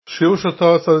שיעור של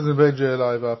תורה סטודיס מבית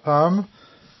ג'אלי, והפעם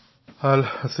על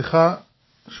השיחה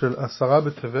של עשרה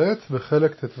בטבת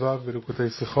בחלק ט"ו בליקוטי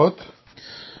שיחות.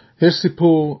 יש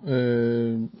סיפור,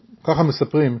 ככה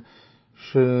מספרים,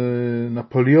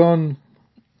 שנפוליאון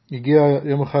הגיע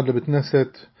יום אחד לבית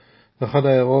כנסת באחד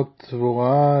העיירות, והוא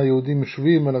ראה יהודים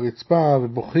יושבים על הרצפה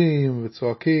ובוכים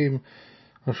וצועקים.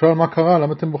 הוא שואל מה קרה,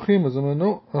 למה אתם בוכים? אז הוא אומר,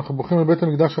 נו, אנחנו בוכים על בית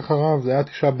המקדש אחריו, זה היה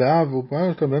תשעה באב, והוא פעם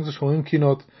אותם באמצע שומעים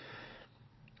קינות.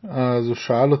 אז הוא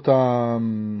שאל אותה,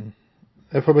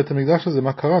 איפה בית המקדש הזה,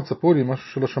 מה קרה? תספרו לי,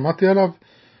 משהו שלא שמעתי עליו.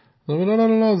 הוא אומר,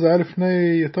 לא, זה היה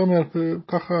לפני יותר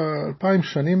ככה 2000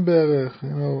 שנים בערך,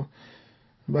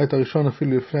 הבית הראשון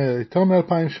אפילו לפני יותר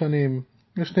מ2000 שנים.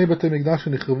 יש שני בתי מקדש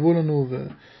שנחרבו לנו,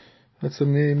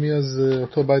 ובעצם מאז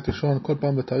אותו בית ראשון, כל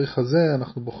פעם בתאריך הזה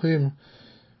אנחנו בוכים.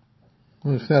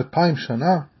 לפני 2000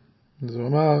 שנה, אז הוא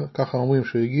אמר, ככה אומרים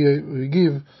שהוא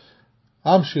הגיב,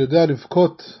 עם שיודע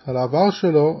לבכות על העבר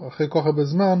שלו, אחרי כל כך הרבה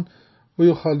זמן, הוא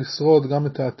יוכל לשרוד גם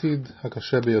את העתיד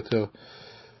הקשה ביותר.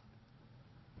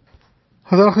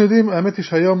 אז אנחנו יודעים, האמת היא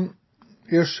שהיום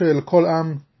יש לכל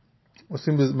עם,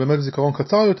 עושים באמת זיכרון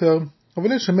קצר יותר,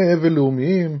 אבל יש ימי אבל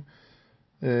לאומיים,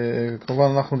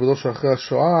 כמובן אנחנו בדור שאחרי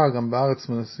השואה, גם בארץ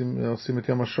עושים את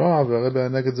יום השואה, והרבי היה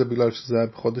נגד זה בגלל שזה היה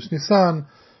בחודש ניסן,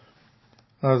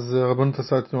 אז רבינוביץ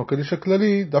עשה את יום הקדיש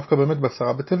הכללי, דווקא באמת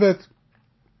בעשרה בטבת.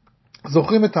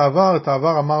 זוכרים את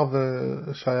העבר אמר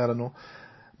שהיה לנו.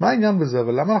 מה העניין בזה?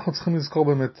 אבל למה אנחנו צריכים לזכור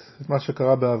באמת את מה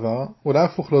שקרה בעבר? אולי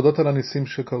הפוך להודות על הניסים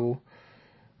שקרו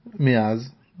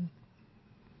מאז?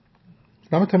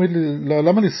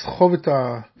 למה לסחוב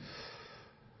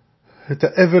את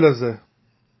האבל הזה?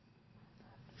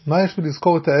 מה יש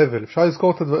בלזכור את האבל? אפשר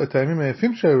לזכור את הימים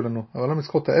היפים שהיו לנו, אבל לא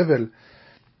לזכור את האבל.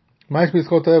 מה יש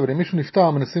בלזכור את האבל? אם מישהו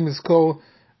נפטר, מנסים לזכור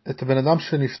את הבן אדם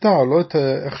שנפטר, לא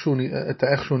את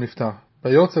איך שהוא נפטר.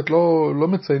 ביוצאת לא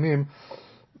מציינים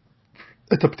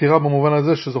את הפטירה במובן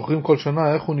הזה שזוכרים כל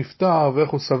שנה איך הוא נפטר ואיך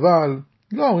הוא סבל.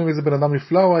 לא אומרים איזה בן אדם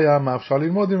נפלא הוא היה, מה אפשר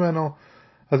ללמוד ממנו.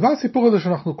 אז מה הסיפור הזה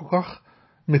שאנחנו כל כך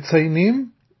מציינים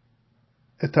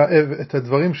את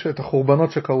הדברים, את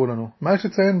החורבנות שקרו לנו? מה יש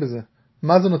לציין בזה?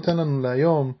 מה זה נותן לנו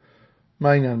להיום?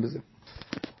 מה העניין בזה?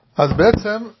 אז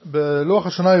בעצם בלוח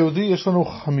השנה היהודי יש לנו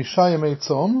 5 ימי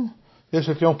צום. יש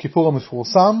את יום כיפור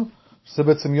המפורסם, שזה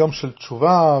בעצם יום של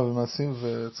תשובה וצריכים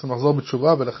לחזור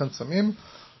בתשובה ולכן צמים.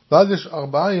 ואז יש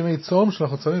 4 ימי צום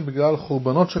שאנחנו צמים בגלל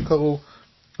חורבנות שקרו.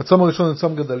 הצום הראשון זה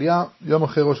צום גדליה, יום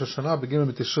אחרי ראש השנה בג'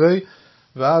 בתשרי,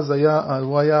 ואז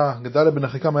גדליה בן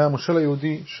אחיקם היה המושל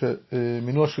היהודי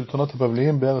שמינו השלטונות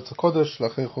הבבליים בארץ הקודש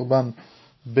לאחרי חורבן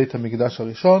בית המקדש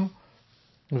הראשון,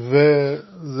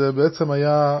 וזה בעצם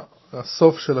היה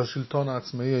הסוף של השלטון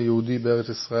העצמאי היהודי בארץ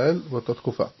ישראל באותה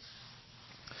תקופה.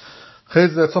 אחרי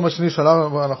זה הצום השני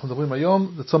שעליו אנחנו מדברים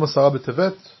היום, זה צום עשרה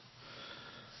בטבת.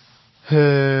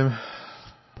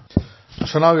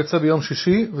 השנה הוא יוצא ביום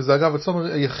שישי, וזה אגב הצום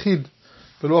היחיד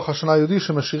בלוח השנה היהודי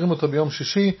שמשאירים אותו ביום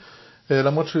שישי,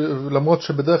 למרות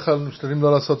שבדרך כלל משתדלים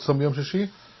לא לעשות צום ביום שישי,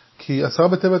 כי עשרה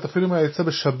בטבת אפילו אם היה יוצא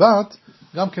בשבת,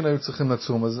 גם כן היו צריכים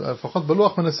לצום. אז לפחות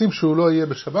בלוח מנסים שהוא לא יהיה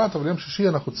בשבת, אבל יום שישי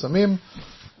אנחנו צמים.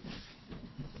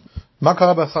 מה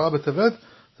קרה בעשרה בטבת?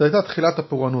 זו הייתה תחילת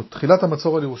הפורענות, תחילת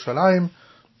המצור על ירושלים,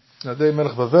 על ידי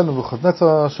מלך בבל נבוכדנצר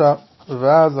הרשע,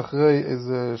 ואז אחרי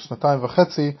איזה 2.5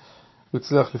 הוא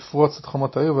הצליח לפרוץ את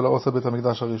חומות העיר ולהרוס את בית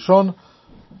המקדש הראשון,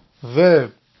 וגם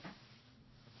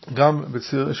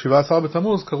ב-17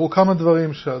 בתמוז קרו כמה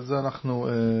דברים שעל זה אנחנו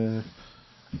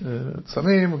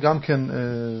צמים, גם כן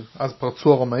אז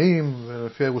פרצו הרומאים,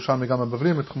 ולפי הירושלמי גם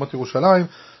הבבלים, את חומות ירושלים,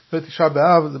 ותשעה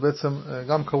באב זה בעצם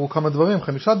גם קרו כמה דברים,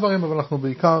 5 דברים, אבל אנחנו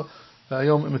בעיקר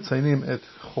היום מציינים את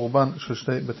חורבן של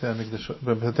 2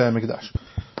 בתי המקדש.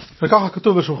 וככה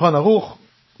כתוב בשולחן ערוך,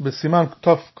 בסימן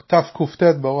תק"ט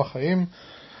באורח חיים,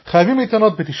 חייבים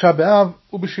להתענות בתשעה באב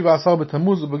וב-17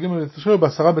 בתמוז ובג' בתשרי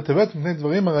ובעשרה בטבת מפני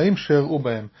דברים הרעים שהראו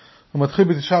בהם. הוא מתחיל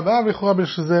בתשעה באב לכאורה בגלל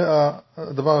שזה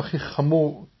הדבר הכי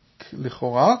חמור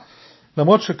לכאורה,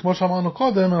 למרות שכמו שאמרנו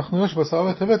קודם, אנחנו רואים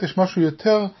שבעשרה בטבת יש משהו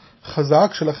יותר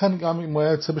חזק, שלכן גם אם הוא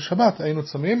היה יוצא בשבת היינו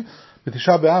צמים.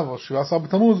 בתשעה באב או 17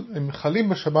 בתמוז הם חלים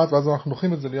בשבת, ואז אנחנו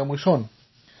נוחים את זה ליום ראשון.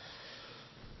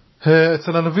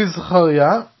 אצל הנביא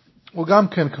זכריה הוא גם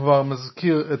כן כבר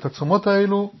מזכיר את הצומות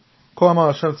האלו. כה אמר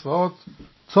השם צבאות,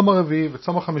 צום הרביעי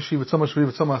וצום החמישי וצום השביעי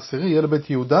וצום העשירי יהיה לבית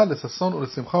יהודה לששון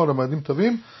ולשמחה ולמועדים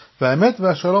טובים, והאמת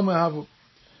והשלום אהבו.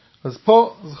 אז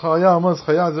פה זכריה אומר,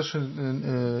 זכריה זה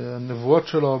שהנבואות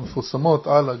שלו מפורסמות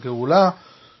על הגאולה,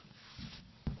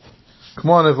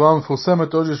 כמו הנבואה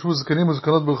המפורסמת, עוד ישבו זקנים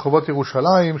וזקנות ברחובות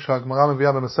ירושלים, שהגמרא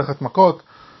מביאה במסכת מכות,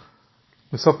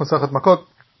 בסוף מסכת מכות,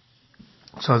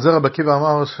 שעל זה רבי עקיבא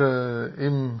אמר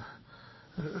שאם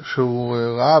שהוא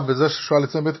ראה בזה ששואל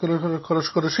לציין בית קודש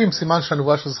קודשים, סימן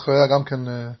שהנבואה של זכריה גם כן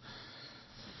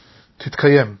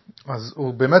תתקיים. אז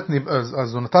הוא באמת,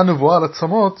 אז הוא נתן נבואה על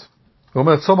הצומות, הוא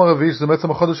אומר, צום הרביעי, שזה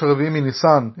בעצם החודש הרביעי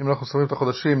מניסן, אם אנחנו סופרים את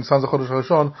החודשים, ניסן זה החודש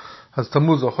הראשון, אז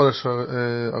תמוז זה החודש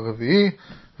הרביעי,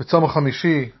 וצום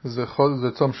החמישי זה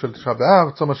צום של תשעה באב,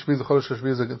 צום השביעי זה חודש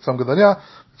השביעי, זה צום גדליה,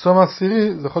 צום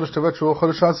העשירי זה חודש טבת שהוא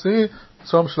החודש העשירי,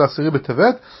 צום של העשירי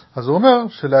בטבת. אז הוא אומר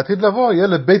שלעתיד לבוא יהיה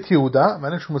לבית יהודה,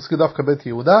 מעניין שהוא מזכיר דווקא בית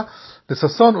יהודה,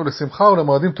 לששון ולשמחה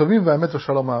ולמועדים טובים והאמת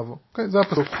ושלום אהבו. אוקיי, זה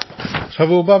הפסוק. עכשיו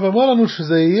הוא בא ואומר לנו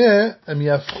שזה יהיה, הם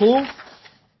יהפכו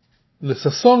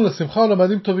לששון, לשמחה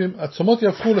ולמועדים טובים. הצומות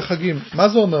יהפכו לחגים. מה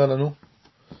זה אומר לנו?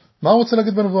 מה הוא רוצה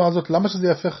להגיד בנבואה הזאת? למה שזה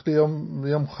יהפך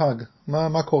ליום חג?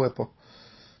 מה קורה פה?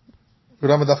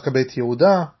 ולמה דווקא בית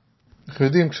יהודה? אנחנו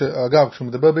יודעים, אגב, כשהוא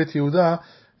מדבר בית יהודה,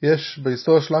 יש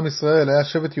בהיסטוריה של עם ישראל, היה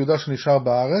שבט יהודה שנשאר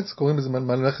בארץ, קוראים לזה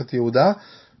ממלכת יהודה,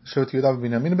 שבט יהודה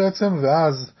ובנימין בעצם,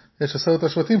 ואז יש 10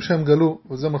 השבטים שהם גלו,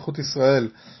 וזה מלכות ישראל.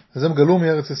 אז הם גלו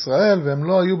מארץ ישראל, והם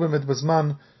לא היו באמת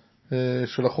בזמן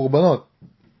של החורבנות.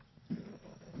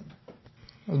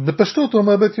 בפשטות הוא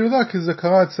אומר בית יהודה, כי זה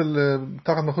קרה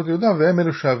תחת מלכות יהודה, והם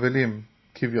אלו שאבלים,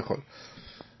 כביכול.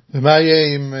 ומה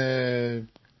יהיה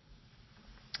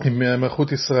עם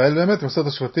מלכות ישראל באמת, עם 10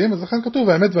 השבטים? אז לכן כתוב,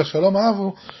 האמת והשלום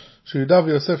אהבו, שיהודה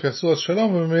ויוסף יעשו אז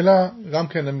שלום, וממילא גם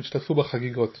כן הם ישתתפו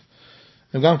בחגיגות.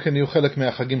 הם גם כן יהיו חלק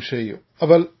מהחגים שיהיו.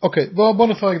 אבל אוקיי, בואו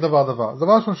נפרק דבר.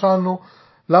 דבר ראשון שאלנו,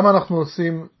 למה אנחנו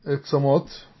עושים צומות?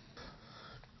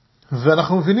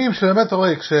 ואנחנו מבינים שבאמת,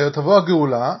 כשתבוא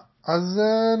הגאולה, אז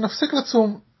נפסיק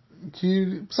לצום, כי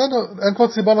בסדר, אין כבר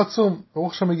סיבה לצום,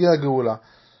 ברוך שמגיע הגאולה.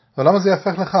 אבל למה זה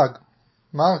יהפך לחג?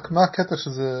 מה הקטע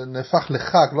שזה נהפך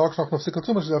לחג? לא רק שאנחנו נפסיק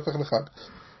לצום, אלא שזה יהפך לחג.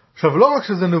 עכשיו, לא רק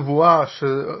שזה נבואה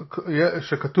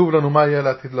שכתוב לנו מה יהיה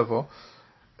לעתיד לבוא,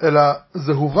 אלא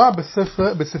זה הובא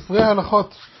בספרי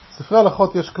ההלכות. ספרי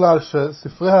ההלכות יש כלל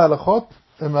שספרי ההלכות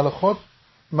הם הלכות.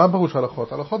 מה פירוש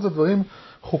ההלכות? ההלכות זה דברים,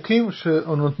 חוקים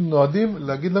שנועדים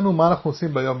להגיד לנו מה אנחנו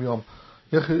עושים ביום יום.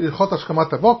 הלכות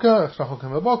השכמת הבוקר, איך שאנחנו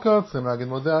קמים בבוקר, צריכים להגיד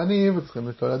מודה אני, וצריכים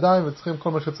לטול ידיים, וצריכים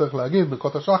כל מה שצריך להגיד,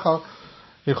 ברכות השחר,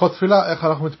 הלכות תפילה, איך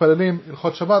אנחנו מתפללים,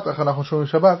 הלכות שבת, איך אנחנו שומעים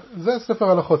שבת. זה ספר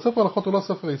ההלכות. ספר ההלכות הוא לא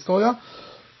ספר היסטוריה,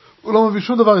 הוא לא מביא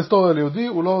שום דבר היסטוריה ליהודי,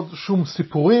 הוא לא שום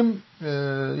סיפורים.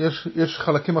 יש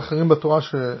חלקים אחרים בתורה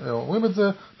שאומרים את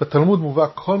זה, בתלמוד מובא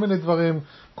כל מיני דברים,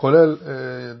 כולל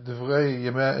דברי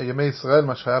ימי ישראל,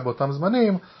 מה שהיה באותם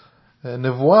זמנים,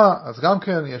 נבואה, אז גם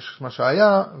כן יש מה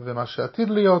שהיה ומה שעתיד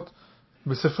להיות.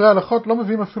 בספרי ההלכות לא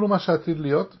מביאים אפילו מה שעתיד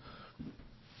להיות,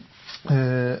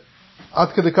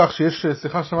 עד כדי כך שיש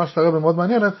שיחה שלמה של הרב מאוד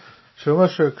מעניינת, שאומר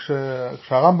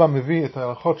שכשהרמב"ם מביא את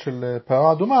ההלכות של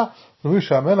פרה אדומה, הוא מביא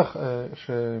שהמלך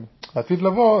שעתיד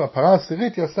לבוא, הפרה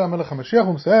העשירית יעשה המלך המשיח,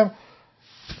 הוא מסיים,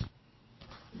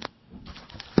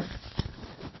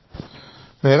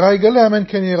 מהרה יגלה, אמן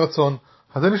כן יהיה רצון.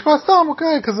 אז זה נשמע סתם,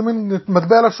 אוקיי, כזה מין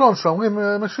מטבע לשון שאומרים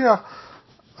משיח.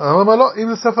 הוא אומר לא, אם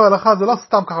זה ספר הלכה, זה לא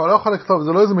סתם ככה, הוא לא יכול לכתוב,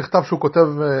 זה לא איזה מכתב שהוא כותב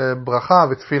ברכה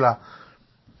ותפילה.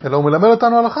 אלא הוא מלמד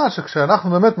אותנו הלכה, שכשאנחנו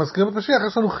באמת מזכירים את משיח,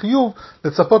 יש לנו חיוב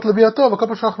לצפות לביאתו, וכל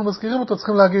פעם שאנחנו מזכירים אותו,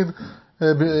 צריכים להגיד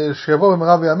שיבוא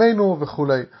במהרה בימינו וכו'.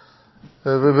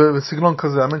 וסגנון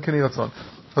כזה, אמן כן יהי רצון.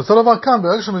 אז אותו דבר כאן,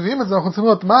 ברגע שמביאים את זה, אנחנו צריכים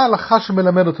לראות מה ההלכה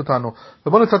שמלמדת אותנו.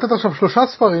 ובואו נצטט עכשיו 3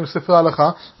 ספרים, ספרי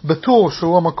ההלכה, בטור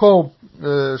שהוא המקור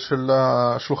של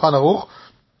השולחן ערוך.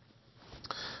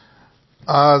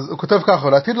 אז הוא כותב ככה,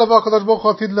 לעתיד לבוא הקדוש ברוך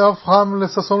הוא עתיד להפכם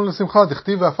לששון ולשמחה,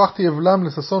 דכתיב והפכתי אבלם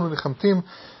לששון ולנחמתים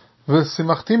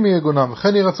ושמחתי מיגונם,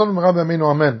 וכן יהי רצון במהרה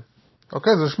בימינו אמן.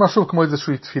 אוקיי, זה נשמע שוב כמו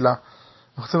איזושהי תפילה.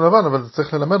 אנחנו צריכים להבין, אבל זה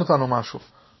צריך ללמד אותנו משהו.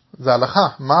 זה הלכה.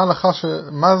 מה ההלכה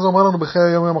מה זה אומר לנו בחיי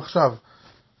היום יום עכשיו?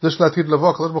 זה שלעתיד לבוא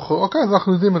הקדוש ברוך הוא, אוקיי, אז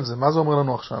אנחנו יודעים את זה. מה זה אומר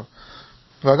לנו עכשיו?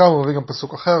 ואגב, הוא מביא גם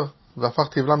פסוק אחר,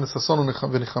 והפכתי אבלם לששון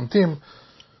ונחמתים.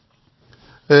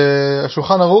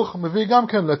 השולחן ערוך מביא גם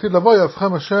כן, לעתיד לבוא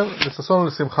יהפכם השם לששון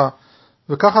ולשמחה.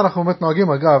 וככה אנחנו באמת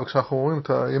נוהגים, אגב, כשאנחנו אומרים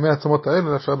את ימי הצומות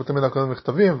האלו, אפשר בתמיד הקודם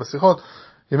מכתבים ושיחות,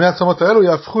 ימי הצומות האלו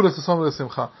יהפכו לששון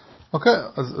ולשמחה. אוקיי,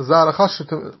 אז זה ההלכה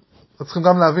שצריכים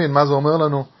גם להבין מה זה אומר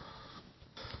לנו.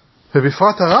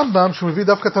 ובפרט הרמב"ם, שמביא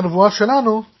דווקא את הנבואה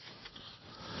שלנו,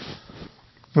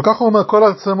 וככה הוא אומר, כל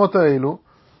הצומות האלו,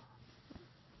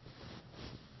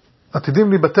 עתידים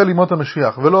להיבטל ימות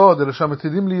המשיח, ולא עוד, אלא שם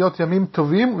עתידים להיות ימים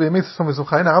טובים וימי ששון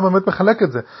ושמחה. הנה, הרב באמת מחלק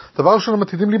את זה. דבר ראשון,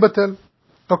 עתידים להיבטל.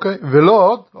 אוקיי?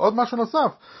 ולא עוד משהו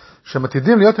נוסף, שהם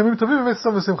עתידים להיות ימים טובים וימי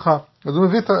ששון ושמחה. אז הוא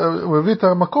מביא את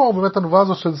המקור, באמת הנבואה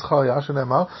הזו של זכריה,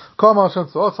 שנאמר, כה אמר השם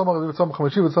צבאות, צום הרביעי וצום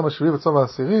החמישי וצום השביעי וצום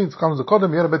העשירי, זכרנו זה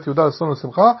קודם, יהיה לבית יהודה לששון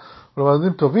ולשמחה,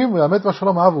 ולמועדים טובים, והאמת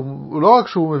והשלום אהבו. הוא לא רק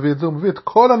שהוא מביא את זה, הוא מביא את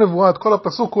כל הנבואה, את כל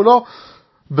הפסוק כולו,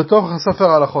 בתוך ספר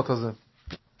ההלכות הזה.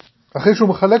 אחרי שהוא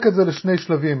מחלק את זה לשני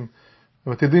שלבים,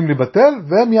 הם עתידים להיבטל,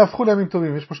 והם יהפכו לימים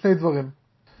טובים. יש פה שני דברים.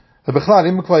 ובכלל,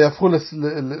 אם כבר יהפכו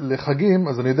לחגים,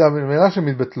 אז אני יודע במילה שהם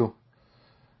יתבטלו.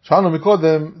 שאלנו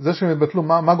מקודם, זה שהם יתבטלו,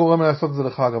 מה גורם לעשות את זה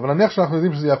לחג? אבל נניח שאנחנו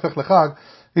יודעים שזה יהפך לחג,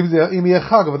 אם יהיה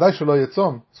חג, ודאי שלא יהיה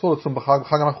צום. אסור לצום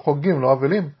בחג אנחנו חוגגים, לא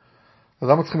אבלים. אז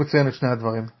למה צריכים לציין את שני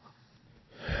הדברים?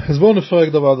 אז בואו נפרק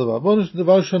דבר. בואו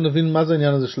דבר ראשון נבין מה זה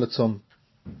העניין הזה של הצום.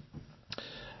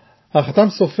 החתם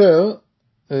סופר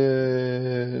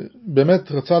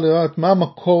באמת רצה לראות מה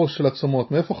המקור של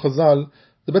הצומות, מאיפה חז"ל,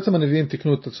 זה בעצם הנביאים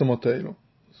תקנו את הצומות האלו.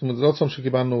 זאת אומרת, זה לא צום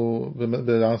שקיבלנו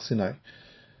בהר סיני.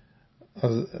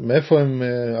 אז מאיפה הם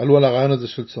עלו על הרעיון הזה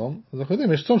של צום? אז אנחנו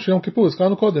יודעים, יש צום של יום כיפור,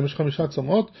 הזכרנו קודם, יש 5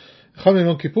 צומות, אחד מהם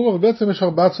יום כיפור, אבל בעצם יש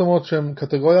 4 צומות שהם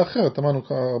קטגוריה אחרת. אמרנו,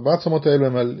 4 צומות האלו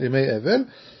הם על ימי אבל.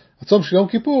 הצום של יום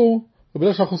כיפור, הוא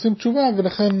בגלל שאנחנו עושים תשובה,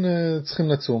 ולכן צריכים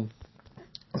לצום.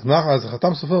 אז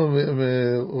החתם סופר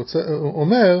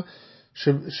אומר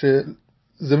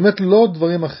שזה באמת לא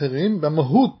דברים אחרים,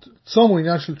 במהות צום הוא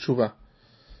עניין של תשובה.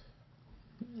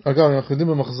 אגב, אנחנו יודעים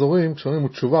במחזורים, כשאומרים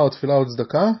תשובה או תפילה או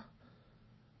צדקה,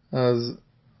 אז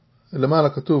למעלה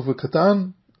כתוב וקטן,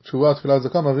 תשובה, תפילה,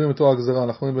 צדקה, מעבירים מתור הגזרה,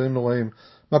 אנחנו רואים דברים נוראים.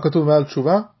 מה כתוב מעל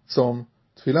תשובה? צום.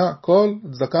 תפילה, קול,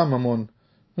 צדקה, ממון.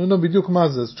 לא יודע בדיוק מה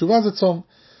זה, אז תשובה זה צום.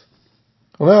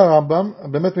 אומר הרמב"ם,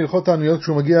 באמת מלכות תעניות,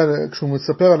 כשהוא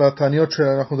מספר על התעניות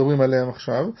שאנחנו מדברים עליהן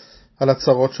עכשיו, על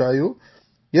הצרות שהיו,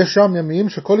 יש שם ימים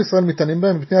שכל ישראל מתענים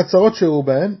בהם מפני הצרות שהיו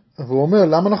בהן, והוא אומר,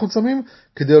 למה אנחנו צמים?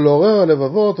 כדי לעורר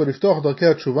הלבבות ולפתוח דרכי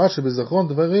התשובה, שבזכרון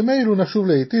דברים אלו נשוב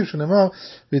להיטיב, שנאמר,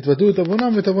 והתוודו את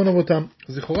עוונם ואת עוון אבותם.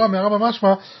 זכורה מהרמב"ם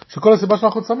משמע, שכל הסיבה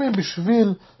שאנחנו צמים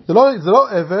בשביל, זה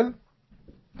לא אבל,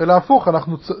 אלא הפוך,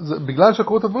 בגלל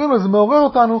שקרו את הדברים, זה מעורר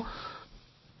אותנו,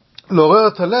 לעורר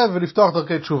את הלב ולפתוח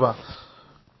דרכי תשובה.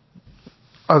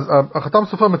 אז החתם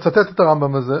סופר מצטט את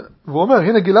הרמב"ם הזה, והוא אומר,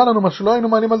 הנה גילה לנו מה שלא היינו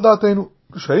מעלים על דעתנו,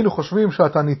 שהיינו חושבים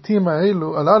שהתעניתים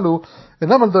הללו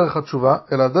אינם על דרך התשובה,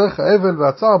 אלא על דרך האבל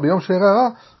והצער ביום שאירע רע,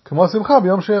 כמו השמחה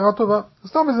ביום שאירע טובה.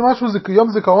 סתם איזה משהו, יום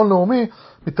זיכרון לאומי,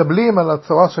 מתאבלים על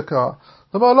הצורה שקרה.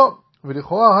 זאת אומרת, לא,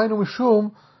 ולכאורה היינו משום,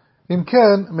 אם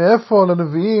כן, מאיפה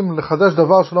לנביאים לחדש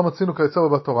דבר שלא מצינו כיצר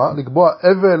בתורה, לקבוע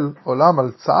אבל עולם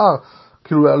על צער,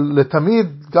 כאילו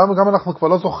לתמיד, גם אנחנו כבר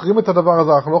לא זוכרים את הדבר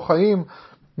הזה, אנחנו לא חיים,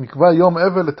 נקבע יום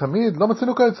אבל לתמיד, לא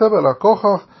מצינו כיצר, אלא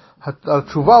כוכך,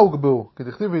 התשובה הוגבהו, כי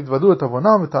דכתיב והתוודו את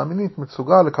עוונם ותאמינית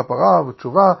מצוגה לכפרה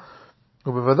ותשובה,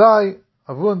 ובוודאי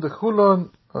אבון דכולון,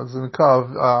 אז זה נקרא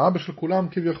האבא של כולם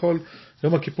כביכול,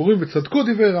 יום הכיפורים, וצדקו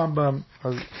דברי רמב"ם.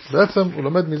 אז בעצם הוא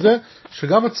לומד מזה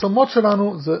שגם הצומות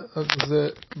שלנו זה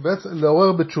בעצם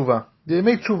לעורר בתשובה, זה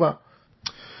ימי תשובה.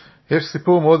 יש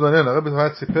סיפור מאוד מעניין,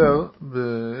 רבינוביץ סיפר,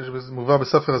 יש מובא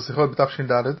בספר השיחות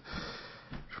בתש"ד,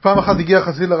 שפעם אחת הגיע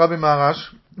חסיד לרבי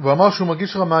מהר"ש, והוא אמר שהוא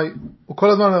מרגיש רמאי, הוא כל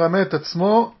הזמן מרמה את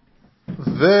עצמו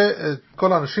ואת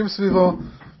כל האנשים סביבו.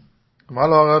 אמר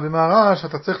לו הרבי מהר"ש,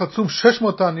 אתה צריך לצום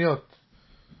 600 תעניות.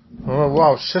 הוא אומר,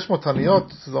 וואו, 600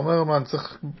 תעניות? זה אומר, מה, אני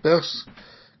צריך בערך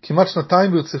כמעט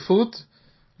 2 ברציפות,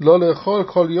 לא לאכול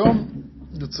כל יום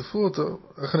ברציפות,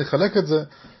 איך אני אחלק את זה?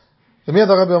 ומיד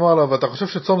הרבי אמר לו, ואתה חושב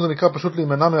שצום זה נקרא פשוט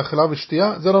להימנע מאכילה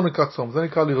ושתייה? זה לא נקרא צום, זה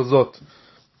נקרא לרזות.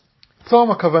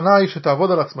 צום, הכוונה היא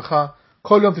שתעבוד על עצמך,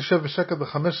 כל יום תשב בשקט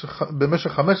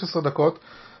במשך 15 דקות,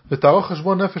 ותערוך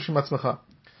חשבון נפש עם עצמך.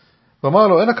 ואמר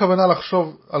לו, אין הכוונה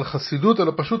לחשוב על חסידות,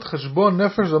 אלא פשוט חשבון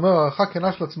נפש, זה אומר הערכה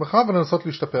כנה של עצמך ולנסות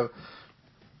להשתפר.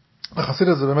 החסיד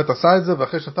הזה באמת עשה את זה,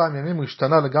 ואחרי 2 ימים הוא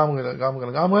השתנה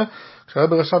לגמרי.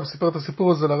 כשהרבי רש"ב סיפר את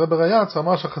הסיפור הזה לרבי רייץ, הוא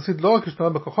אמר שהחסיד לא רק השתנה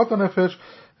בכוחות הנפש,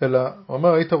 אלא הוא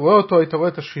אומר, היית רואה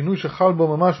את השינוי שחל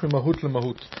בו ממש ממהות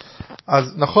למהות.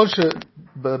 אז נכון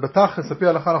שבתכלס, לפי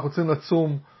ההלכה אנחנו רוצים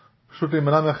לצום, פשוט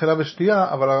להימנע מאכילה ושתייה,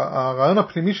 אבל הרעיון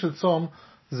הפנימי של צום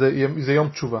זה יום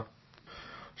תשובה.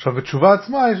 עכשיו, בתשובה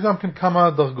עצמה יש גם כן כמה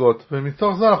דרגות,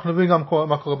 ומתוך זה אנחנו נבין גם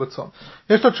מה קורה בצום.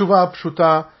 יש את התשובה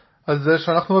הפשוטה על זה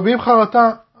שאנחנו מביעים חרטה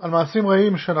על מעשים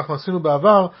רעים שאנחנו עשינו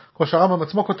בעבר, כמו שהרמב"ם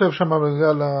עצמו כותב שם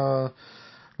בגלל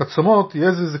לצומות,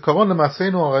 יהיה זה זיכרון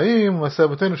למעשינו הרעים, ומעשי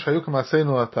אבותינו שהיו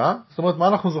כמעשינו עתה. זאת אומרת, מה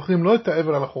אנחנו זוכרים? לא את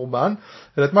האבל על החורבן,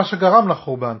 אלא את מה שגרם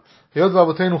לחורבן. היות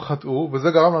ואבותינו חטאו,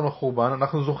 וזה גרם לנו חורבן,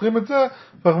 אנחנו זוכרים את זה,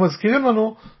 ואנחנו מזכירים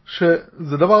לנו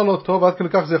שזה דבר לא טוב, ועד כדי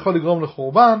כך זה יכול לגרום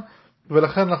לחורבן,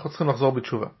 ולכן אנחנו צריכים לחזור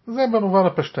בתשובה. זה במובן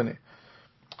הפשטני.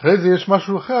 אחרי זה יש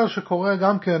משהו אחר שקורה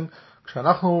גם כן,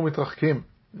 כשאנחנו מתרחקים,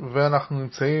 ואנחנו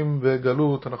נמצאים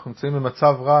בגלות, אנחנו נמצאים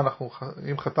במצב רע,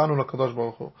 אם חטאנו לקדוש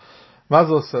ברוך הוא. מה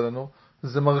זה עושה לנו?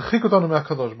 זה מרחיק אותנו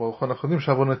מהקדוש ברוך הוא. אנחנו יודעים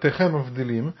שעוונותיכם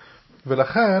מבדילים,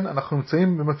 ולכן אנחנו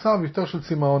נמצאים במצב יותר של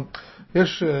צמאון.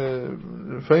 יש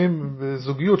לפעמים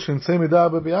בזוגיות שנמצאים מדי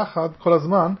הרבה ביחד כל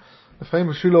הזמן, לפעמים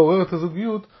בשביל לעורר את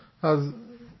הזוגיות, אז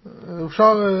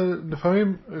אפשר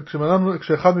לפעמים,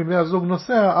 כשאחד מבני הזוג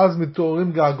נוסע, אז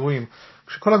מתעוררים געגועים.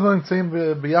 כשכל הזמן נמצאים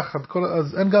ביחד,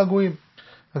 אז אין געגועים.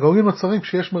 הגעגועים נוצרים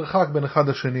כשיש מרחק בין אחד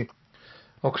לשני.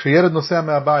 או כשילד נוסע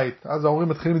מהבית, אז ההורים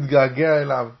מתחילים להתגעגע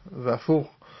אליו, והפוך.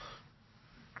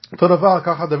 אותו דבר,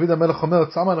 ככה דוד המלך אומר,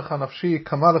 צמה לך נפשי,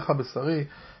 קמה לך בשרי,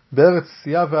 בארץ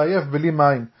צייה ועייף בלי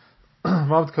מים.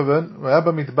 מה הוא מתכוון? הוא היה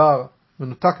במדבר,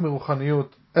 מנותק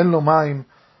מרוחניות, אין לו מים,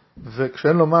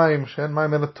 וכשאין לו מים, שאין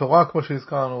מים אין התורה כמו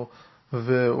שהזכרנו,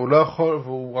 והוא לא יכול,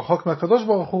 והוא רחוק מהקדוש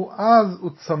ברוך הוא, אז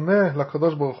הוא צמא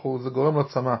לקדוש ברוך הוא, זה גורם לו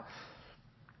צמא.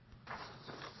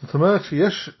 זאת אומרת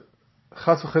שיש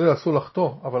חס וחלילה אסור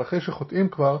לחטוא, אבל אחרי שחוטאים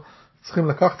כבר, צריכים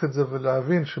לקחת את זה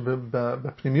ולהבין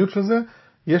שבפנימיות של זה,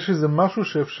 יש איזה משהו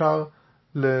שאפשר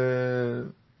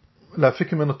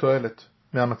להפיק ממנו תועלת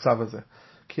מהמצב הזה.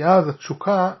 כי אז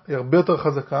התשוקה היא הרבה יותר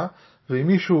חזקה, ואם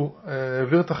מישהו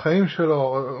העביר את החיים שלו,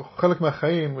 או חלק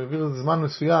מהחיים, הוא העביר זמן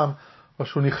מסוים, או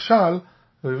שהוא נכשל,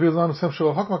 הוא העביר זמן מסוים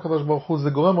שהוא רחוק מהקדוש ברוך הוא, זה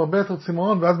גורם הרבה יותר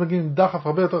צמאון, ואז מגיעים דחף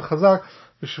הרבה יותר חזק,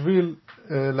 בשביל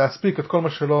להספיק את כל מה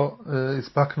שלא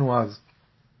הספקנו אז.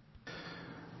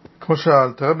 כמו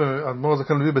תראה באדמו"ר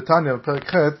הזקן מביא בתניא,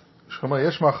 בפרק ח', שאומר,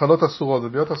 יש מאכלות אסורות,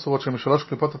 וביות אסורות שהן משלוש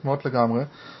קליפות הטמאות לגמרי,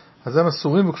 אז הם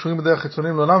אסורים וקשורים בידי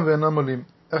החיצונים לעולם ואינם עולים.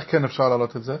 איך כן אפשר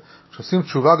להעלות את זה? כשעושים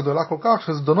תשובה גדולה כל כך,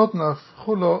 שזדונות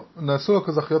נעשו לו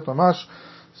כזכיות ממש,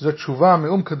 זו תשובה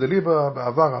מאום כדליבה,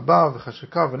 בעבר רבה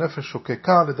וחשקה ונפש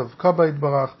שוקקה, לדבקה בה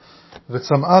יתברך,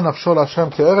 וצמאה נפשו להשם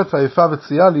כארץ העיפה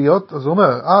וצייה להיות, אז הוא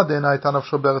אומר, עד אינה הייתה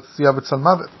נפשו בארץ צייה וצל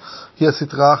מוות, היא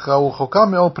הסתרה אחרה ורחוקה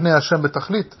מאור פני השם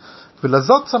בתכלית,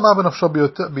 ולזאת צמאה בנפשו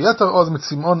ביתר עוז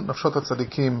מצמאון נפשות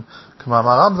הצדיקים,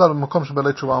 כמאמר רמז"ל במקום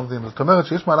שבעלי תשובה עומדים. זאת אומרת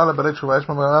שיש מעלה לבעלי תשובה, יש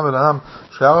מעלה לבן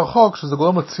שהיה רחוק, שזה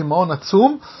גורם לו צמאון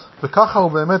עצום, וככה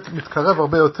הוא באמת מתקרב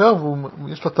הרבה יותר,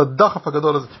 ויש לו את הדחף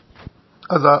הגדול הזה.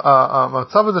 אז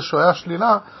המצב הזה שהוא היה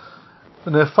שלילה,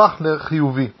 נהפך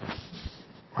לחיובי.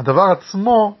 הדבר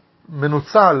עצמו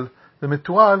מנוצל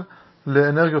ומתועל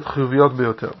לאנרגיות חיוביות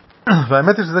ביותר.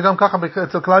 והאמת היא שזה גם ככה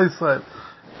אצל כלל ישראל.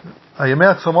 הימי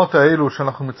הצומות האלו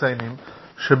שאנחנו מציינים,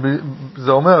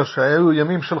 שזה אומר שהיו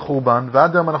ימים של חורבן,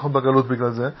 ועד היום אנחנו בגלות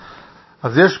בגלל זה,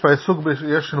 אז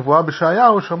יש נבואה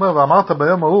בישעיהו שאומר, ואמרת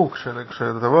ביום ההוא,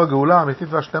 כשתבוא הגאולה האמיתית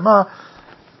והשלמה,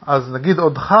 אז נגיד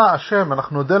עודך השם,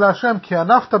 אנחנו נודה להשם, כי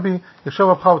ענפת בי, ישב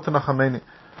אפך ותנחמני.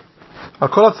 על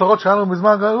כל הצרות שלנו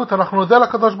בזמן הגלות, אנחנו נודה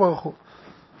לקדוש ברוך הוא.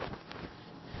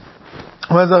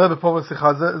 אומר זה הרב פה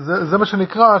בשיחה, זה מה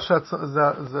שנקרא,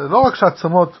 זה לא רק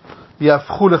שהצומות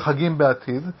יהפכו לחגים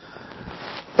בעתיד,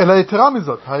 אלא יתרה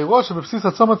מזאת, האירוע שבבסיס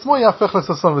הצום עצמו יהפך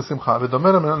לששון ושמחה,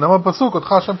 ודומה לנאמר בפסוק,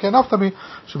 עודך השם כי ענפת בי,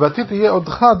 שבעתיד תהיה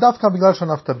עודך דווקא בגלל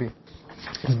שענפת בי.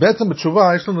 אז בעצם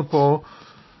בתשובה יש לנו פה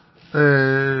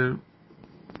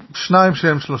שניים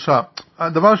שהם שלושה.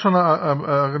 הדבר ראשון,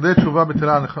 על ידי תשובה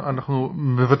בטלה אנחנו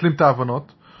מבטלים את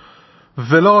ההבנות,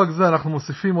 ולא רק זה, אנחנו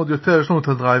מוסיפים עוד יותר, יש לנו את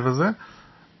הדרייב הזה,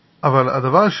 אבל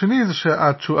הדבר השני זה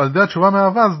שעל ידי התשובה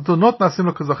מהאהבה, זדונות נעשים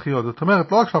לו כזכיות. זאת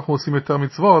אומרת, לא רק שאנחנו עושים יותר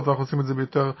מצוות, ואנחנו עושים את זה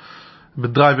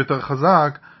בדרייב יותר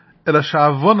חזק, אלא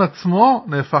שהעוון עצמו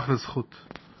נהפך לזכות.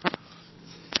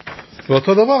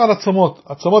 ואותו דבר על הצומות.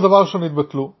 הצומות דבר ראשון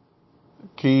יתבטלו,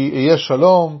 כי יהיה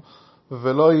שלום,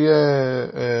 ולא יהיה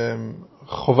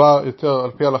חובה יותר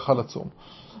על פי הלכה לצום.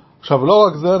 עכשיו, לא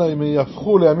רק זה, אלא הם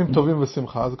יהפכו לימים טובים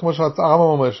ושמחה. זה כמו שהרמב"ם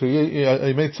אומר,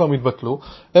 שימי צום יתבטלו,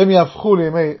 הם יהפכו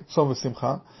לימי צום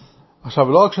ושמחה.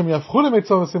 עכשיו, לא רק שהם יהפכו לימי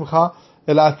צום ושמחה,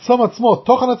 אלא הצום עצמו,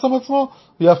 תוכן הצום עצמו,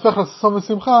 יהפך לצום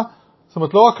ושמחה. זאת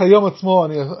אומרת, לא רק היום עצמו,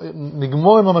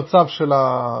 נגמור עם המצב של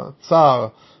הצער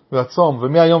והצום,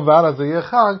 ומהיום והלאה זה יהיה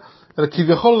חג, אלא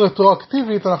כביכול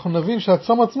רטרואקטיבית, אנחנו נבין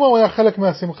שהצום עצמו הוא היה חלק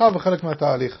מהשמחה וחלק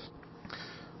מהתהליך.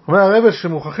 אומר הרב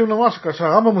שמוכרחים לומר שכאשר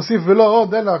הרמב"ם מוסיף ולא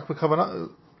עוד, אלא בכוונה,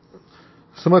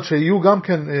 זאת אומרת שיהיו גם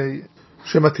כן,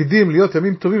 שמתידים להיות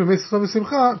ימים טובים ימי ששון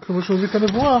ושמחה, כמו שהוא מביא את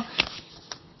הנבואה,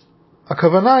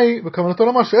 הכוונה היא, בכוונתו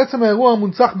לומר שעצם האירוע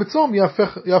המונצח בצום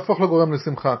יהפוך לגורם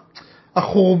לשמחה.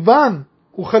 החורבן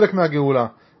הוא חלק מהגאולה.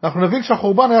 אנחנו נבין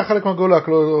שהחורבן היה חלק מהגאולה,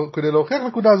 כדי להוכיח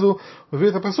נקודה זו, הוא מביא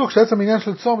את הפסוק שעצם העניין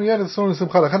של צום יהיה לששון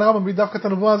ולשמחה. לכן הרמב"ם מביא דווקא את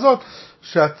הנבואה הזאת,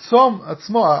 שהצום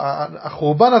עצמו,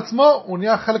 החורבן עצמו, הוא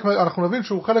נהיה חלק, אנחנו נבין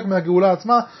שהוא חלק מהגאולה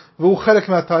עצמה, והוא חלק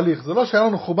מהתהליך. זה לא שהיה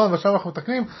לנו חורבן ועכשיו אנחנו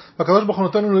מתקנים, והקדוש ברוך הוא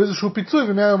נותן לנו איזשהו פיצוי,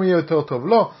 ומהיום יהיה יותר טוב.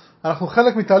 לא, אנחנו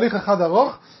חלק מתהליך אחד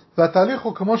ארוך, והתהליך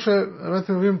הוא כמו שבאמת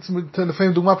מביאים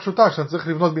לפעמים דוגמה פשוטה, שאני צריך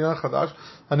לבנות בניין חדש,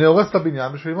 אני הורס את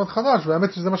הבניין בשביל לבנות חדש,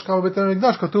 והאמת שזה מה שקרה בבית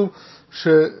המקדש, כתוב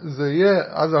שזה יהיה,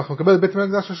 אז אנחנו נקבל את בית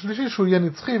המקדש השלישי, שהוא יהיה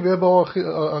נצחי ויהיה בו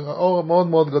אור מאוד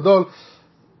מאוד גדול,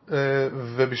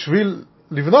 ובשביל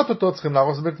לבנות אותו צריכים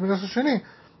להרוס את בית המקדש השני.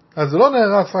 אז זה לא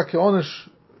נהרס רק כעונש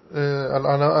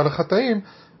על החטאים,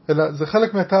 אלא זה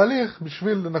חלק מהתהליך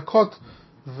בשביל לנקות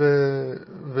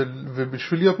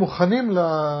ובשביל להיות מוכנים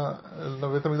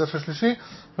לבית המקדש השלישי.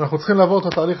 אנחנו צריכים לעבור את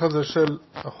התהליך הזה של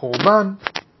החורבן,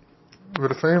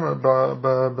 ולפעמים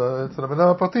אצל הבן אדם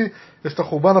הפרטי יש את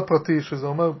החורבן הפרטי, שזה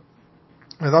אומר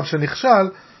אדם שנכשל,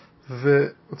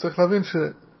 והוא צריך להבין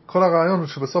שכל הרעיון הוא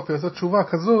שבסוף יעשה תשובה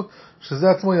כזאת, שזה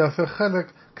עצמו יהפך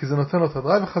חלק, כי זה נותן לו את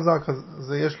הדרייב החזק, אז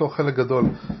זה יש לו חלק גדול.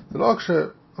 זה לא רק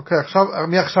אוקיי,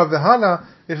 מעכשיו והלאה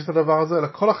יש את הדבר הזה, אלא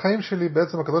כל החיים שלי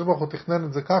בעצם הקדוש ברוך הוא תכנן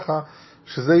את זה ככה,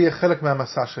 שזה יהיה חלק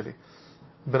מהמסע שלי.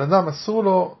 בן אדם אסור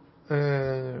לו,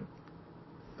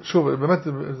 שוב, באמת,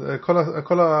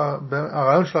 כל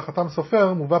הרעיון של החתם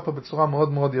סופר מובא פה בצורה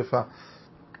מאוד מאוד יפה.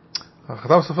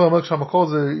 החתם סופר אומר כשהמקור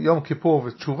זה יום כיפור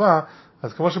ותשובה,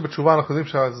 אז כמו שבתשובה אנחנו יודעים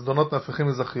שהזדונות נהפכים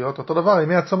לזכיות, אותו דבר,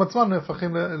 ימי הצום עצמם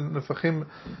נהפכים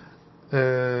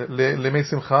לימי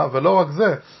שמחה, ולא רק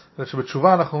זה,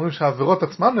 שבתשובה אנחנו אומרים שהעבירות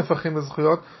עצמם נהפכים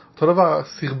לזכויות, אותו דבר,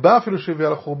 הסירבה אפילו שהביאה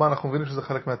לחורבן, אנחנו מבינים שזה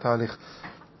חלק מהתהליך.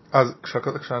 אז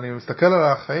כשאני מסתכל על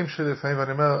החיים שלי לפעמים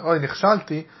ואני אומר, אוי,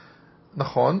 נכשלתי,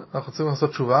 נכון, אנחנו צריכים לעשות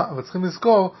תשובה, אבל צריכים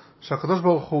לזכור שהקדוש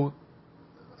ברוך הוא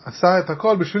עשה את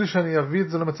הכל בשביל שאני אביא את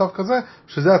זה למצב כזה,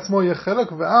 שזה עצמו יהיה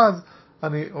חלק, ואז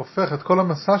אני הופך את כל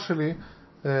המסע שלי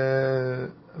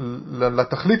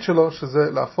לתכלית שלו,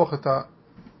 שזה להפוך את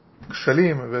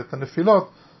הכשלים ואת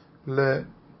הנפילות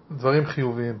לדברים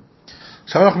חיוביים.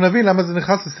 עכשיו אנחנו נבין למה זה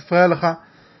נכנס לספרי ההלכה.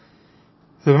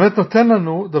 זה באמת נותן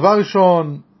לנו, דבר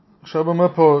ראשון, עכשיו אומר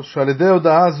פה, שעל ידי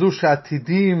הודעה הזו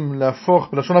שעתידים להפוך,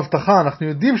 בלשון הבטחה, אנחנו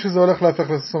יודעים שזה הולך להפך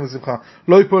לששון ושמחה,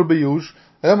 לא ייפול ביוש.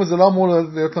 היום הזה לא אמור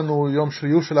להיות לנו יום של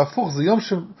יוש, אלא הפוך, זה יום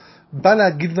שבא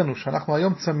להגיד לנו שאנחנו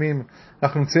היום צמים,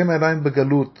 אנחנו נמצאים הידיים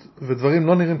בגלות, ודברים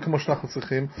לא נראים כמו שאנחנו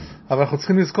צריכים, אבל אנחנו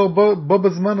צריכים לזכור בו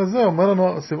בזמן הזה, אומרים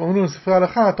לנו ספרי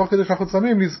ההלכה, תוך כדי שאנחנו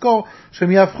צמים, לזכור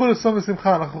שהם יהפכו לששון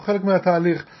ושמחה, אנחנו חלק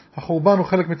מהתהליך, החורבן הוא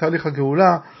חלק מתהליך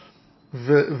הגאולה,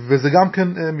 וזה גם כן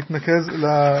מתנקז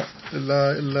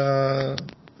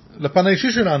לפן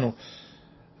האישי שלנו.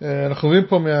 אנחנו רואים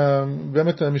פה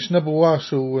באמת משנה ברורה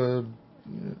שהוא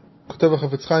כותב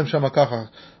בחפץ חיים שם ככה,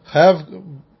 חייב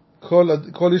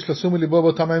כל איש לשום מליבו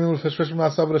באותם הימים ולפשפש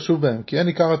במעשיו ולשוב בהם, כי אין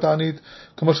עיקר התענית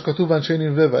כמו שכתוב באנשי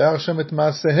נינווה, והיה השם את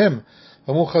מעשיהם.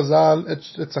 אמרו חז"ל,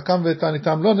 את צקם ואת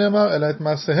תעניתם לא נאמר אלא את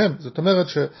מעשיהם. זאת אומרת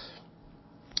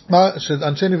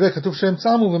שאנשי נינווה כתוב שהם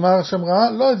צמו, ומה השם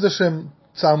ראה? לא את זה שהם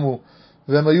צמו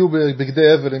והם היו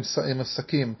בגדי אבל עם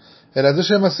עסקים, אלא את זה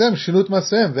שהם מעשיהם, שינו את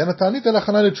מעשיהם, ואין התענית אלא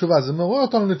הכנה לתשובה. זה מעורר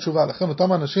אותנו לתשובה. לכן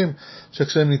אותם האנשים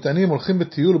שכשהם ניתנים הולכים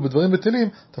בטיול ובדברים בטלים,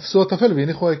 תפסו הטפל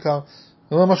והניחו העיקר.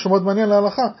 זה אומר משהו מאוד מעניין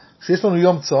להלכה, שיש לנו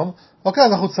יום צום, אוקיי,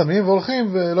 אנחנו צמים והולכים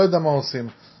ולא יודע מה עושים.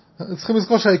 צריכים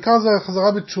לזכור שהעיקר זה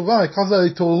החזרה בתשובה, העיקר זה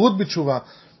ההתעוררות בתשובה,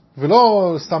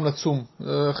 ולא סתם לצום.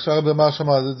 עכשיו במה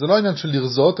שמה, זה לא העניין של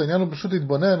לרזות, העניין הוא פשוט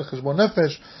להתבונן, חשבון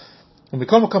נפש,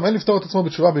 ומכל מקום אין לפתור את עצמו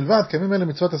בתשובה בלבד, כי ימים אלה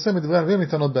מצוות עשה מדברי הנביאים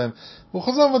ניתנות בהם. והוא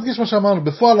חוזר ומדגיש מה שאמרנו,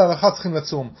 בפועל ההלכה צריכים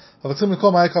לצום, אבל צריכים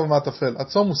לקרוא מה העיקר ומה הטפל.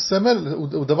 הצום הוא סמל,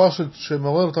 הוא דבר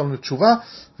שמעורר אותנו לתשובה,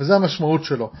 וזה המשמעות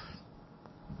שלו.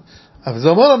 אבל זה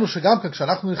אומר לנו שגם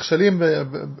כשאנחנו נכשלים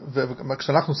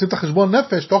וכשאנחנו עושים את החשבון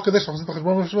נפש, תוך כדי שאנחנו עושים את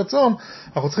החשבון נפש בצום,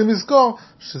 אנחנו צריכים לזכור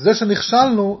שזה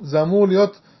שנכשלנו זה אמור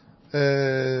להיות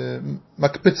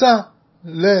מקפצה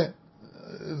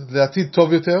לעתיד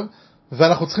טוב יותר,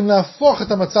 ואנחנו צריכים להפוך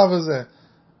את המצב הזה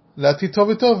לעתיד טוב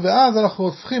יותר, ואז אנחנו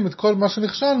הופכים את כל מה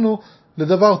שנכשלנו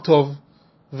לדבר טוב,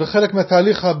 וחלק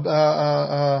מהתהליך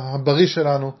הבריא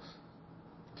שלנו.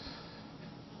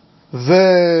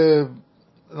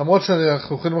 למרות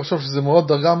שאנחנו יכולים לחשוב שזה מאוד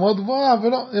דרגה מאוד גבוהה,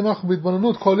 ולא, אם אנחנו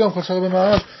בהתבוננות כל יום, כל שערי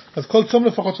במערב, אז כל צום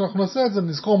לפחות שאנחנו נעשה את זה,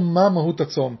 נזכור מה מהות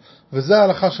הצום, וזה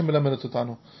ההלכה שמלמדת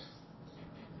אותנו.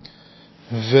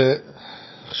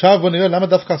 ועכשיו בוא נראה למה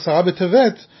דווקא 10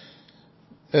 בטבת,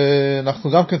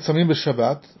 אנחנו גם כן צמים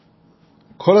בשבת.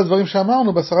 כל הדברים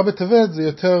שאמרנו ב10 בטבת זה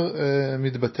יותר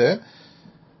מתבטא.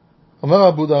 אומר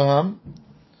אבו דרהם,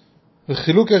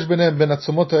 וחילוק יש ביניהם בין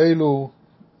הצומות האלו,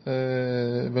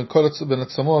 בין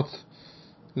הצומות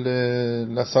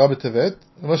ל10 בטבת.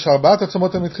 זאת אומרת שארבעת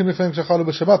הצומות הם נדחים לפעמים כשחלו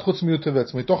בשבת, חוץ מי'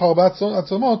 טבת. מתוך 4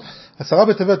 הצומות, 10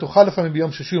 בטבת הוא חל לפעמים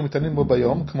ביום שישי ומתענים בו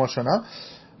ביום, כמו השנה,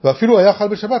 ואפילו היה חל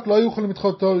בשבת, לא היו יכולים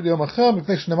לדחות אותו ליום אחר,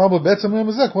 מפני שנאמר בו בעצם היום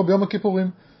הזה, כמו ביום הכיפורים.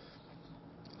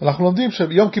 אנחנו לומדים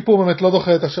שיום כיפור באמת לא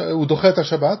דוחה הוא דוחה את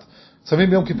השבת, צמים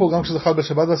ביום כיפור גם כשזה חל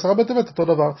בשבת, ו10 בטבת אותו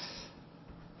דבר.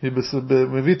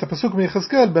 מביא את הפסוק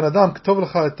מיחזקאל, בן אדם כתוב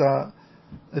לך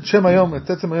את שם היום, את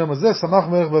עצם היום הזה, שמח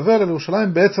מלך בבל אל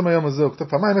ירושלים בעצם היום הזה, הוא כתב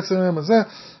פעמיים עצם היום הזה,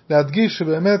 להדגיש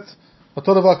שבאמת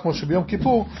אותו דבר כמו שביום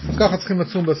כיפור, אז ככה צריכים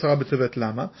לצום ב10 בטבת.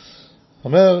 למה?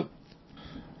 אומר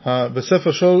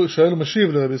בספר שאול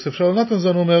משיב לרבי יוסף שאול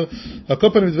נתנזון, הוא אומר, על כל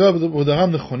פנים דברי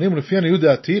עבודרם נכונים, ולפי עניות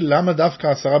דעתי, למה דווקא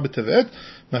 10 בטבת?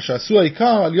 מה שעשו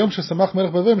העיקר על יום ששמח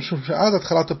מלך בבל, משום שעד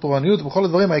התחלת הפורעניות, ובכל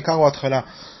הדברים העיקר הוא ההתחלה.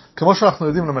 כמו שאנחנו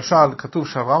יודעים, למשל, כתוב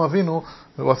שאברהם אבינו,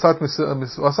 הוא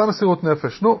עשה מסירות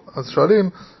נפש. נו, אז שואלים,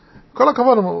 כל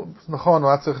הכבוד, נכון, הוא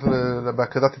היה צריך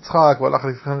בעקדת יצחק, הוא הלך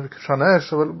לשן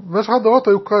האש, אבל במשך הדורות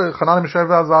היו חנן מישאל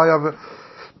ועזריה,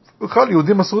 ובכלל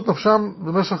יהודים מסרו את נפשם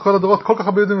במשך כל הדורות, כל כך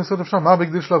הרבה יהודים מסרו את נפשם. מה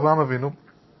בגדיל של אברהם אבינו?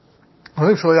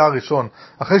 אומרים שהוא היה הראשון.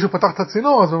 אחרי שהוא פתח את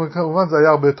הצינור, אז כמובן זה היה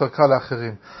הרבה יותר קל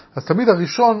לאחרים. אז תמיד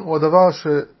הראשון הוא הדבר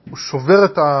שהוא שובר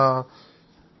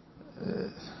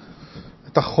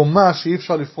את החומה שאי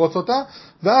אפשר לפרוץ אותה,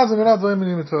 ואז המילה הדברים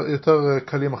נהיים יותר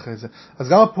קלים אחרי זה. אז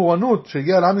גם הפורענות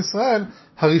שהגיעה לעם ישראל,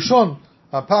 הראשון,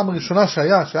 הפעם הראשונה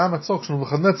שהיה מצור,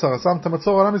 כשנבוכדנצר שם את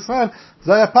המצור על עם ישראל,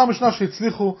 זה היה הפעם הראשונה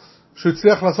שהוא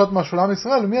הצליח לעשות משהו לעם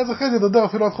ישראל, ומיד אחרי זה ידרדר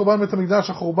אפילו עד חורבן בית המקדש.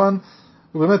 החורבן,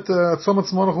 ובאמת הצום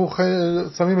עצמו אנחנו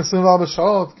שמים 24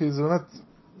 שעות, כי זה באמת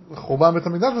חורבן בית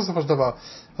המקדש בסופו של דבר,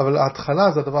 אבל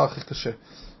ההתחלה זה הדבר הכי קשה.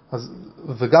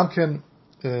 וגם כן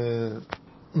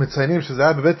מציינים שזה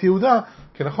היה בבית יהודה,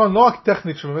 כי נכון, לא רק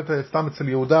טכנית שבאמת סתם אצל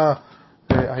יהודה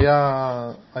היה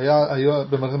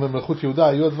במלכות יהודה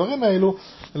היו הדברים האלו,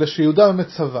 אלא שיהודה באמת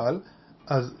סבל.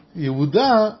 אז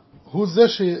יהודה הוא זה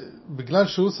שבגלל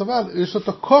שהוא סבל, יש לו את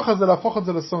הכוח הזה להפוך את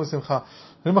זה לששון ושמחה.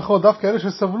 במילים אחרות, דווקא אלה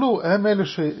שסבלו, הם אלה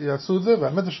שיעשו את זה,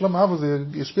 והאמת זה שלום אהב, זה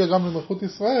ישפיע גם למלכות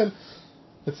ישראל,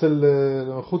 אצל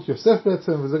מלכות יוסף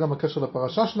בעצם, וזה גם הקשר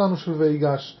לפרשה שלנו של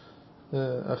ויגש,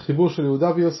 החיבור של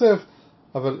יהודה ויוסף.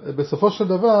 אבל בסופו של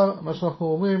דבר, מה שאנחנו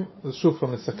אומרים, זה שוב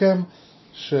פעם לסכם,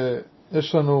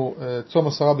 שיש לנו צום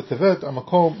 10 בטבת,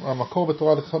 המקור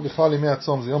בתורה בכלל ימי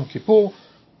הצום זה יום כיפור,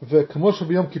 וכמו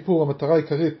שביום כיפור המטרה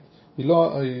העיקרית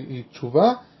היא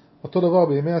תשובה, אותו דבר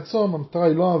בימי הצום, המטרה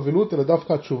היא לא האבלות, אלא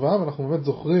דווקא התשובה, ואנחנו באמת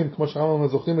זוכרים, כמו שאמרנו,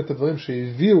 זוכרים את הדברים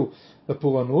שהביאו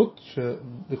לפורענות,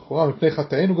 שלכאורה מפני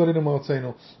חטאינו גלינו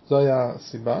מארצנו, זו היה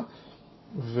הסיבה.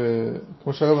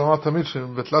 וכמו שהרב אמר תמיד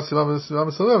שבטלה סיבה וסיבה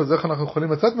מסרבת, אז איך אנחנו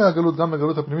יכולים לצאת מהגלות, גם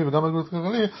מהגלות הפנימי וגם מהגלות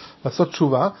הכללי, לעשות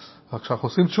תשובה. רק כשאנחנו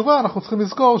עושים תשובה אנחנו צריכים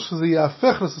לזכור שזה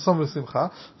יהפך לששון ושמחה.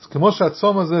 אז כמו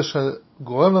שהצום הזה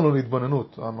שגורם לנו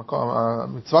להתבוננות,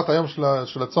 מצוות היום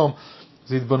של הצום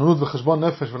זה התבוננות וחשבון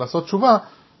נפש ולעשות תשובה,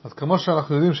 אז כמו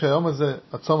שאנחנו יודעים שהיום הזה,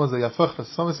 הצום הזה יהפך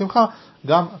לששון ושמחה,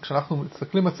 גם כשאנחנו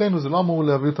מסתכלים אצלנו זה לא אמור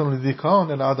להביא אותנו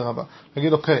לדיכאון, אלא אדרבה.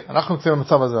 נגיד, אוקיי, אנחנו נמצאים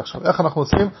במצב הזה עכשיו, איך אנחנו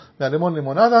עושים מהלימון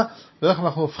לימונדה, ואיך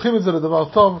אנחנו הופכים את זה לדבר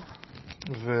טוב,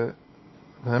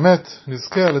 ובאמת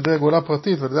נזכה על ידי גאולה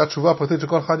פרטית ועל ידי התשובה הפרטית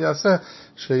שכל אחד יעשה,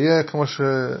 שיהיה כמו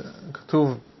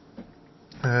שכתוב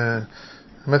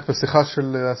באמת בשיחה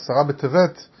של 10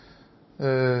 בטבת,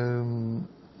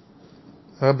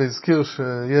 הרב הזכיר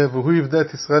שיהיה והוא יפדה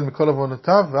את ישראל מכל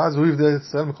עוונותיו, ואז הוא יפדה את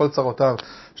ישראל מכל צרותיו.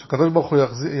 שהקדוש ברוך הוא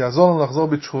יעזור לנו לחזור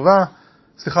בתשובה,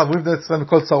 והוא יפדה את ישראל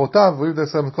מכל צרותיו, והוא יפדה את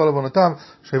ישראל מכל עוונותיו,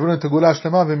 שיביאו לנו את הגאולה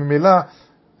השלמה, וממילא,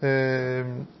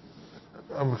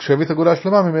 כשיביא את הגאולה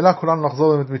השלמה, ממילא כולנו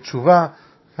נחזור באמת בתשובה,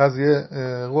 ואז יהיה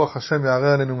רוח השם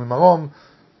יערה עלינו ממרום,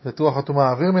 ואת רוח הטומאה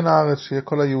האוויר מן הארץ, שיהיה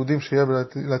כל היהודים שיהיה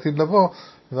לעתיד לבוא,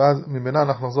 ואז ממילא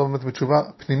אנחנו נחזור באמת בתשובה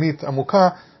פנימית עמוקה,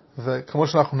 וכמו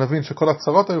שאנחנו נבין שכל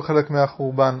הצרות היו חלק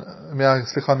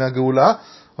מהגאולה,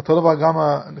 אותו דבר גם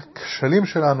הכשלים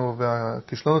שלנו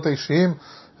והכישלונות האישיים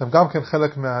הם גם כן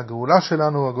חלק מהגאולה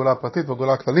שלנו, הגאולה הפרטית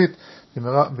והגאולה הכללית.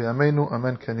 במהרה בימינו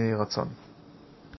אמן כן יהי רצון.